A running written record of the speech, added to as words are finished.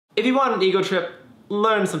If you want an ego trip,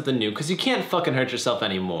 learn something new, because you can't fucking hurt yourself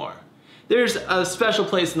anymore. There's a special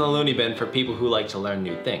place in the loony bin for people who like to learn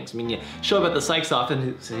new things. I mean, you show up at the psych's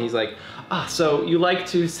office and he's like, so you like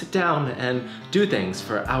to sit down and do things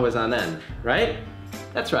for hours on end, right?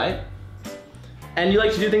 That's right. And you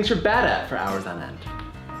like to do things you're bad at for hours on end.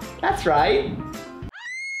 That's right.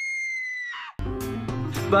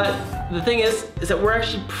 But the thing is that we're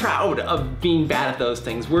actually proud of being bad at those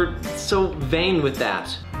things. We're so vain with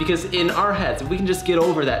that. Because in our heads, if we can just get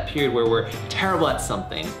over that period where we're terrible at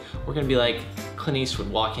something, we're gonna be like Clint Eastwood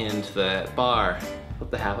walking into the bar, flip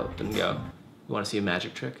the hat up and go, you wanna see a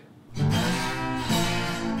magic trick?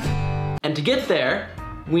 And to get there,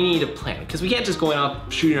 we need a plan, because we can't just go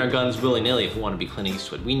out shooting our guns willy-nilly if we wanna be Clint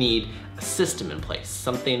Eastwood. We need a system in place,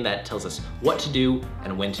 something that tells us what to do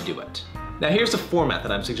and when to do it. Now here's a format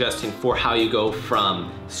that I'm suggesting for how you go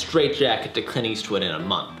from straitjacket to Clint Eastwood in a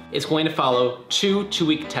month. It's going to follow two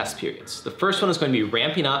 2-week test periods. The first one is going to be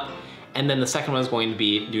ramping up, and then the second one is going to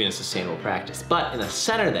be doing a sustainable practice. But in the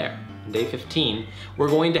center there, on day 15, we're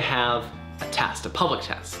going to have a test, a public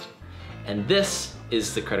test. And this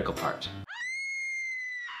is the critical part.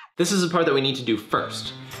 This is the part that we need to do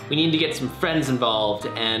first. We need to get some friends involved,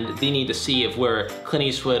 and they need to see if we're Clint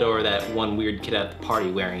Eastwood or that one weird kid at the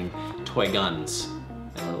party wearing toy guns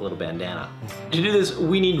and a little bandana. To do this,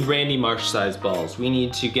 we need Randy Marsh-sized balls. We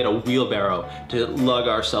need to get a wheelbarrow to lug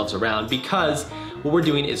ourselves around, because what we're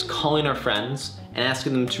doing is calling our friends and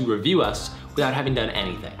asking them to review us without having done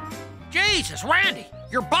anything. Jesus, Randy,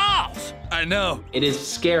 your balls! I know. It is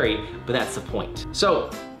scary, but that's the point.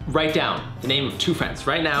 So, write down the name of 2 friends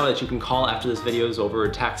right now that you can call after this video is over, or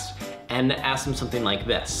text, and ask them something like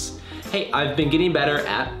this. Hey, I've been getting better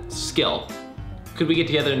at skill. Could we get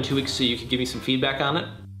together in 2 weeks so you could give me some feedback on it?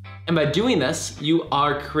 And by doing this, you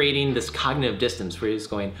are creating this cognitive distance where you're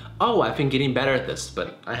just going, oh, I've been getting better at this,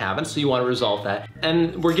 but I haven't, so you want to resolve that.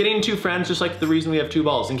 And we're getting 2 friends, just like the reason we have 2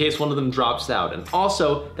 balls, in case one of them drops out. And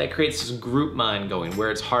also, that creates this group mind going,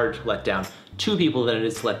 where it's harder to let down 2 people than it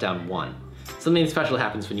is to let down 1. Something special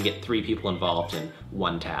happens when you get 3 people involved in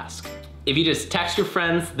one task. If you just text your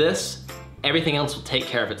friends this, everything else will take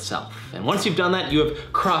care of itself. And once you've done that, you have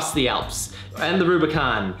crossed the Alps and the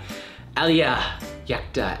Rubicon. Alia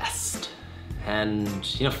Yacta Est. And,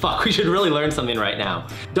 fuck, we should really learn something right now.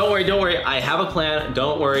 Don't worry, I have a plan.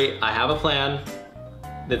 Don't worry, I have a plan.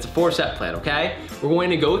 It's a 4-step plan, okay? We're going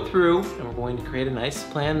to go through and we're going to create a nice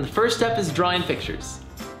plan. The first step is drawing pictures.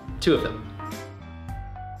 2 of them.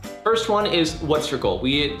 First one is, what's your goal?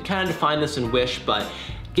 We kind of define this in Wish, but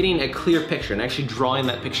getting a clear picture and actually drawing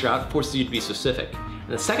that picture out forces you to be specific.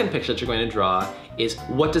 And the second picture that you're going to draw is,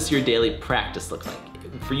 what does your daily practice look like?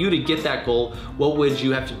 For you to get that goal, what would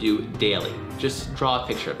you have to do daily? Just draw a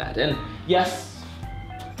picture of that. And yes,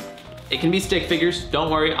 it can be stick figures.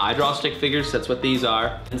 Don't worry, I draw stick figures. That's what these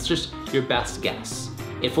are. It's just your best guess.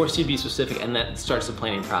 It forces you to be specific, and that starts the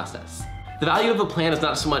planning process. The value of a plan is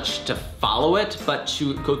not so much to follow it, but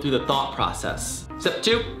to go through the thought process. Step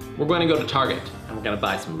 2, we're going to go to Target and we're going to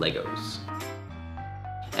buy some Legos.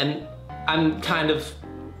 And I'm kind of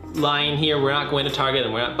lying here. We're not going to Target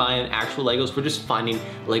and we're not buying actual Legos. We're just finding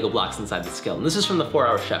Lego blocks inside the skill. And this is from the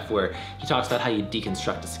 4-Hour Chef, where he talks about how you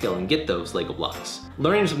deconstruct a skill and get those Lego blocks.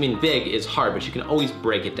 Learning something big is hard, but you can always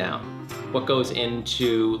break it down. What goes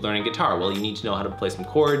into learning guitar? Well, you need to know how to play some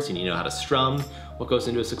chords, you need to know how to strum. What goes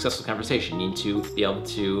into a successful conversation? You need to be able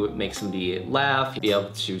to make somebody laugh, be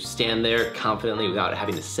able to stand there confidently without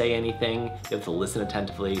having to say anything, be able to listen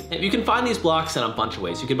attentively. And you can find these blocks in a bunch of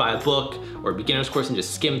ways. You could buy a book or a beginner's course and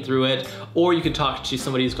just skim through it, or you could talk to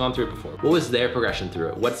somebody who's gone through it before. What was their progression through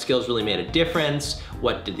it? What skills really made a difference?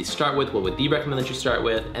 What did they start with? What would they recommend that you start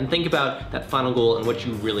with? And think about that final goal and what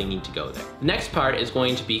you really need to go there. The next part is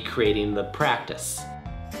going to be creating the practice.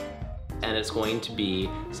 And it's going to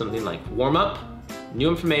be something like warm up, new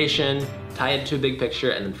information, tie it to a big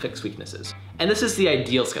picture, and then fix weaknesses. And this is the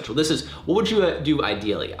ideal schedule. This is, what would you do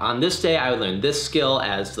ideally? On this day, I would learn this skill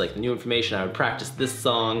as like the new information. I would practice this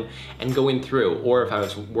song and going through. Or if I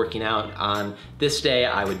was working out on this day,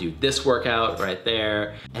 I would do this workout right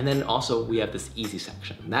there. And then also we have this easy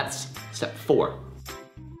section. That's step 4.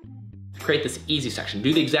 Create this easy section.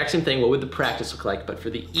 Do the exact same thing. What would the practice look like? But for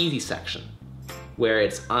the easy section, where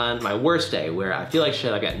it's on my worst day, where I feel like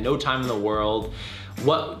shit, I've got no time in the world.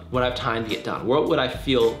 What would I have time to get done? What would I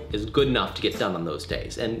feel is good enough to get done on those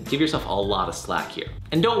days? And give yourself a lot of slack here.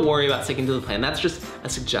 And don't worry about sticking to the plan. That's just a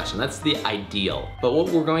suggestion. That's the ideal. But what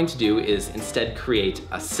we're going to do is instead create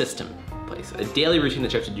a system in place, a daily routine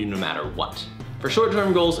that you have to do no matter what. For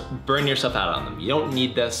short-term goals, burn yourself out on them. You don't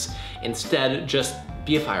need this. Instead, just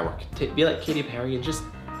be a firework. Be like Katy Perry and just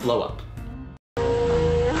blow up.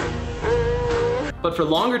 But for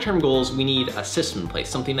longer term goals, we need a system in place,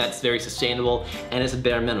 something that's very sustainable and is a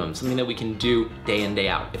bare minimum, something that we can do day in, day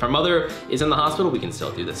out. If our mother is in the hospital, we can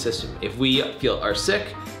still do the system. If we are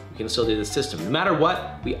sick, we can still do the system. No matter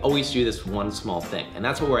what, we always do this one small thing, and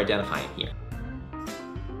that's what we're identifying here.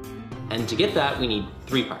 And to get that, we need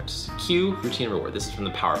 3 parts: cue, routine, and reward. This is from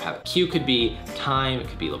the Power of Habit. Cue could be time, it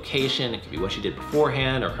could be location, it could be what you did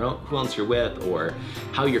beforehand, or who else you're with, or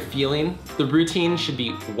how you're feeling. The routine should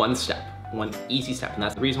be one step, one easy step. And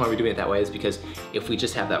that's the reason why we're doing it that way, is because if we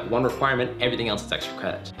just have that one requirement, everything else is extra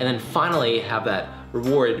credit. And then finally, have that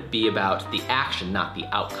reward be about the action, not the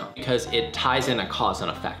outcome, because it ties in a cause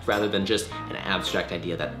and effect rather than just an abstract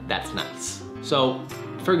idea that's nice. So,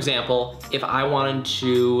 for example, if I wanted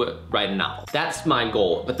to write a novel, that's my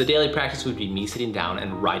goal, but the daily practice would be me sitting down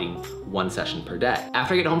and writing 1 session per day.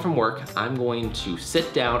 After I get home from work, I'm going to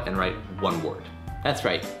sit down and write 1 word. That's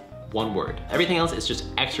right, 1 word. Everything else is just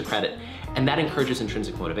extra credit, and that encourages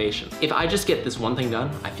intrinsic motivation. If I just get this one thing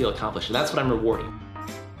done, I feel accomplished, and that's what I'm rewarding.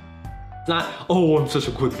 It's not, oh, I'm such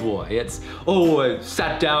a good boy. It's, oh, I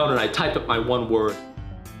sat down and I typed up my 1 word.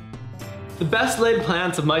 The best laid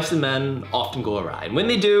plans of mice and men often go awry, and when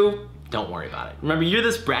they do, don't worry about it. Remember, you're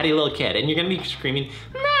this bratty little kid, and you're gonna be screaming,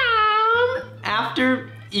 "Mom!" after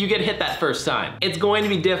you get hit that first time. It's going to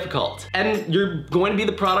be difficult, and you're going to be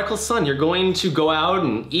the prodigal son. You're going to go out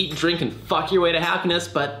and eat, drink, and fuck your way to happiness,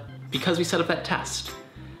 but because we set up that test,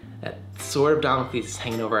 that sword of Damocles is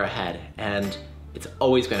hanging over our head, and it's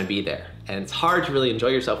always gonna be there. And it's hard to really enjoy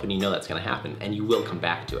yourself when you know that's gonna happen, and you will come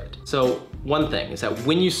back to it. So one thing is that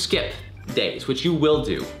when you skip days, which you will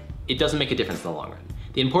do, it doesn't make a difference in the long run.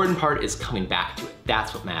 The important part is coming back to it.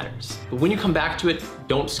 That's what matters. But when you come back to it,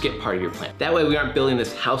 don't skip part of your plan. That way we aren't building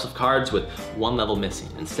this house of cards with 1 level missing.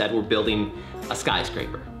 Instead, we're building a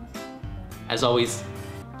skyscraper. As always,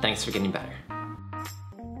 thanks for getting better.